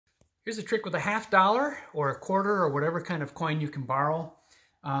Here's a trick with a $50 or a quarter or whatever kind of coin you can borrow.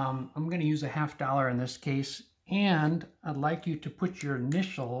 I'm going to use a $50 in this case, and I'd like you to put your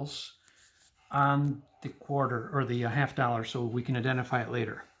initials on the quarter or the $50 so we can identify it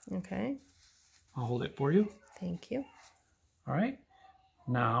later. Okay. I'll hold it for you. Thank you. All right.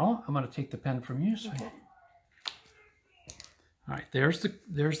 Now I'm going to take the pen from you. So Okay. All right. There's the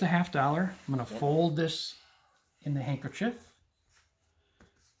 $50. I'm going to fold this in the handkerchief.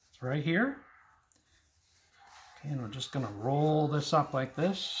 It's right here. Okay, and we're just going to roll this up like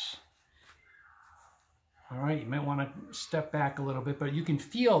this. All right. You might want to step back a little bit, but you can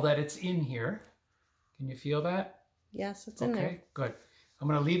feel that it's in here. Can you feel that? Yes, it's in there. Okay, good. I'm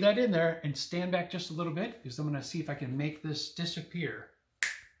going to leave that in there and stand back just a little bit because I'm going to see if I can make this disappear.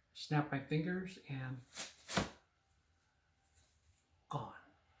 Snap my fingers and gone.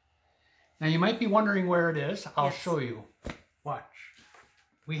 Now you might be wondering where it is. I'll show you. Watch.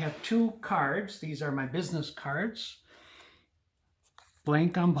 We have 2 cards. These are my business cards.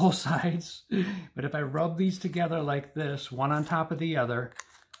 Blank on both sides. But if I rub these together like this, one on top of the other,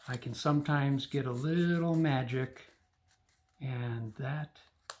 I can sometimes get a little magic. And that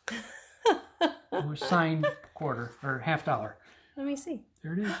was signed quarter or $50. Let me see.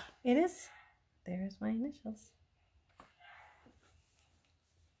 There it is. It is. There's my initials.